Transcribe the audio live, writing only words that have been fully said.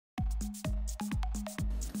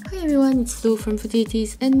Hi everyone, it's Lou from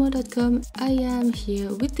FutilitiesandMore.com. I am here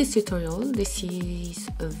with this tutorial. This is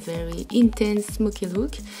a very intense smoky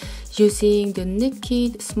look using the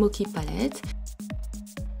Naked Smoky palette.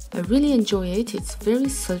 I really enjoy it. It's very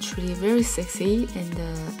sultry, very sexy, and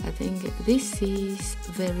I think this is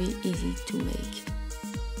very easy to make.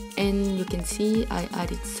 And you can see I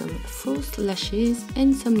added some false lashes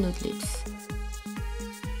and some nude lips.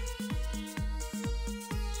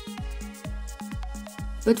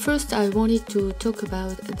 But first I wanted to talk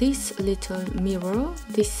about this little mirror.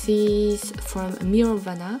 This is from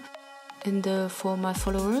Mirrorvana, and for my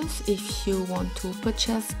followers, if you want to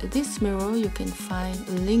purchase this mirror, you can find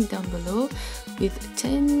a link down below with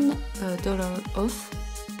 $10 off.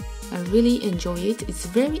 I really enjoy it. It's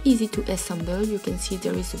very easy to assemble. You can see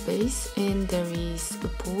there is a base and there is a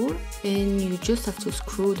pole, and you just have to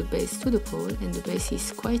screw the base to the pole, and the base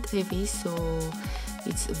is quite heavy, so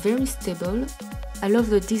it's very stable. I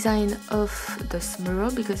love the design of this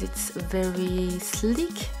mirror because it's very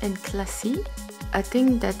sleek and classy. I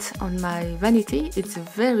think that on my vanity it's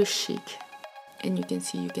very chic, and you can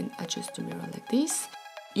see you can adjust the mirror like this.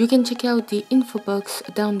 You can check out the info box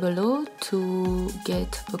down below to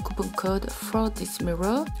get a coupon code for this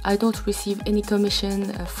mirror. I don't receive any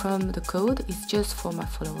commission from the code, it's just for my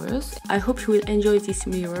followers. I hope you will enjoy this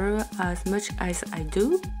mirror as much as I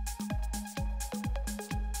do.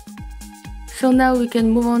 So now we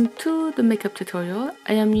can move on to the makeup tutorial.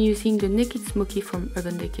 I am using the Naked Smoky from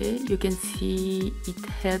Urban Decay. You can see it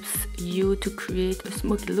helps you to create a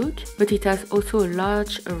smoky look, but it has also a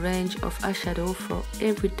large range of eyeshadow for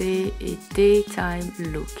everyday daytime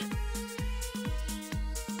look.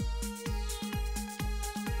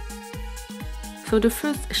 So the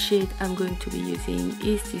first shade I'm going to be using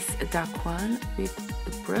is this dark one with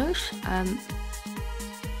the brush.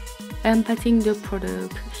 I'm patting the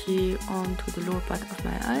product here onto the lower part of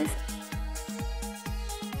my eyes.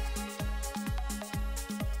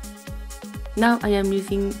 Now I am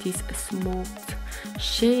using this smoked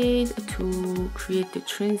shade to create the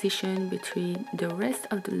transition between the rest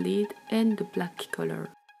of the lid and the black color.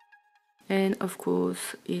 And of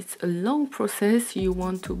course, it's a long process. You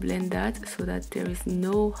want to blend that so that there is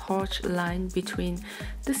no harsh line between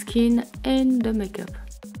the skin and the makeup.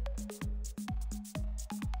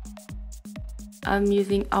 I'm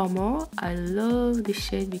using Armor. I love this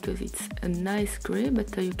shade because it's a nice grey,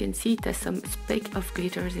 but you can see it has some speck of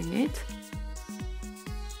glitters in it.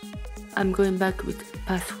 I'm going back with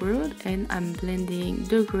Password and I'm blending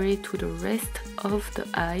the grey to the rest of the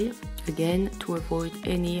eye, again to avoid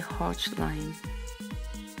any harsh line.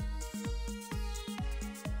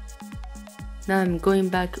 Now I'm going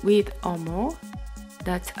back with Armor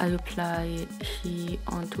that I apply here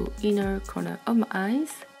onto inner corner of my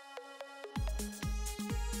eyes.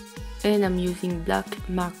 And I'm using Black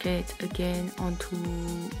Market again onto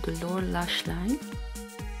the lower lash line.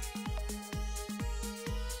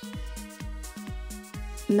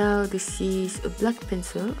 Now this is a black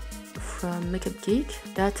pencil from Makeup Geek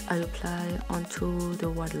that I apply onto the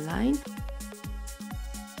waterline.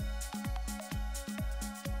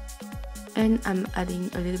 And I'm adding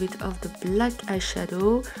a little bit of the black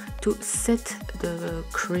eyeshadow to set the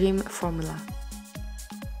cream formula.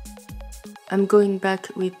 I'm going back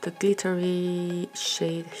with the glittery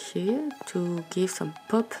shade here to give some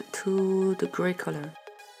pop to the grey color.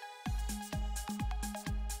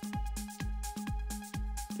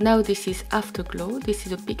 Now this is Afterglow. This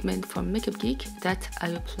is a pigment from Makeup Geek that I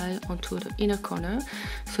apply onto the inner corner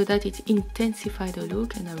so that it intensifies the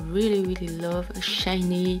look, and I really love a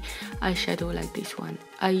shiny eyeshadow like this one.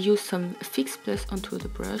 I use some Fix Plus onto the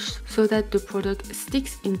brush so that the product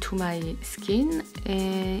sticks into my skin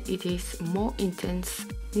and it is more intense.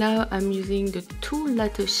 Now I'm using the two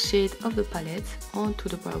lighter shades of the palette onto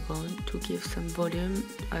the brow bone to give some volume,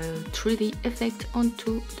 a 3D effect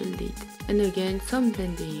onto the lid. And again some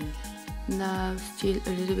blending. Now still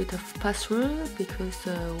a little bit of Password because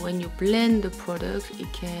when you blend the product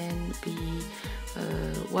it can be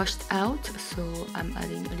washed out, so I'm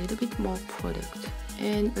adding a little bit more product.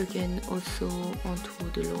 And again also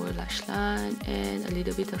onto the lower lash line and a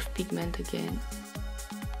little bit of pigment again.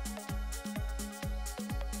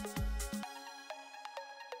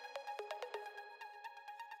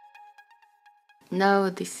 Now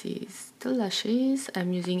this is the lashes.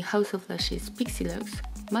 I'm using House of Lashes Pixie Luxe,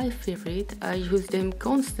 my favorite. I use them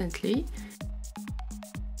constantly.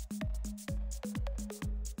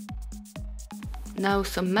 Now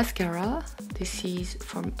some mascara. This is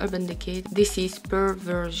from Urban Decay. This is per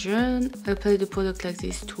version. I apply the product like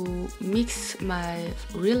this to mix my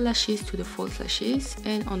real lashes to the false lashes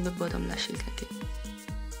and on the bottom lashes like it.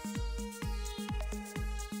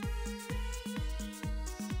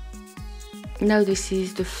 Now this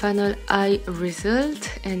is the final eye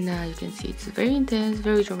result, and you can see it's very intense,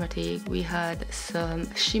 very dramatic. We had some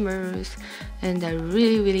shimmers and I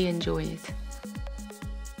really enjoy it.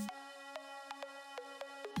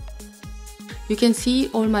 You can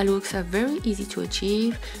see all my looks are very easy to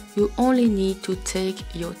achieve. You only need to take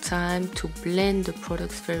your time to blend the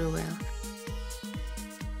products very well.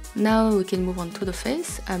 Now we can move on to the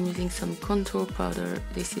face. I'm using some contour powder.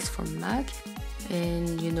 This is from MAC.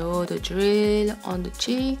 And you know the drill, on the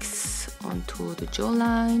cheeks, onto the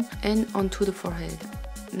jawline and onto the forehead.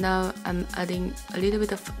 Now I'm adding a little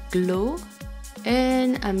bit of glow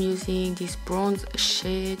and I'm using this bronze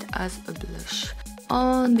shade as a blush.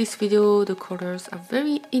 On this video the colors are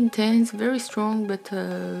very intense, very strong, but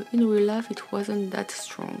in real life it wasn't that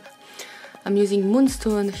strong. I'm using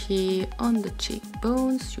Moonstone here on the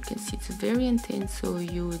cheekbones. You can see it's very intense, so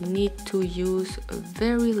you need to use a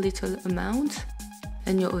very little amount.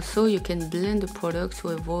 And you can blend the product to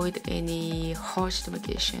avoid any harsh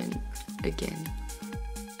demarcation again.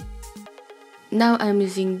 Now I'm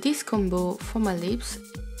using this combo for my lips.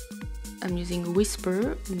 I'm using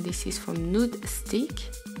Whisper, and this is from Nude Stick.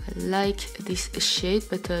 I like this shade,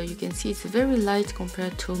 but you can see it's very light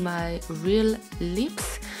compared to my real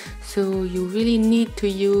lips. So you really need to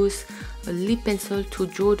use a lip pencil to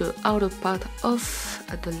draw the outer part of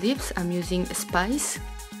the lips. I'm using Spice.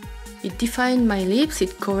 It defines my lips,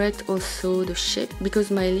 it corrects also the shape because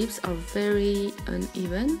my lips are very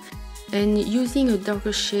uneven. And using a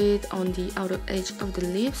darker shade on the outer edge of the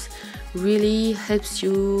lips really helps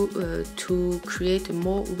you to create a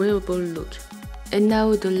more wearable look. And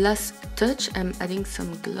now the last touch, I'm adding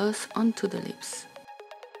some gloss onto the lips.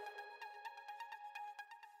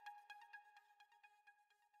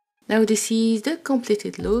 Now this is the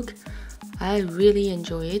completed look. I really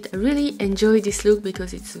enjoy it. I really enjoy this look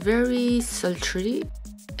because it's very sultry,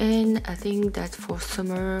 and I think that for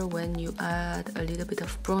summer, when you add a little bit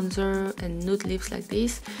of bronzer and nude lips like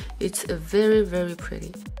this, it's very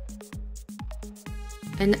pretty.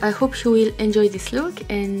 And I hope you will enjoy this look,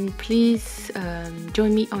 and please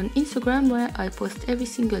join me on Instagram where I post every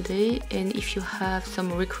single day, and if you have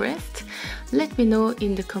some requests, let me know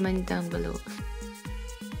in the comment down below.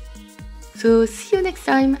 So see you next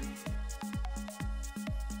time!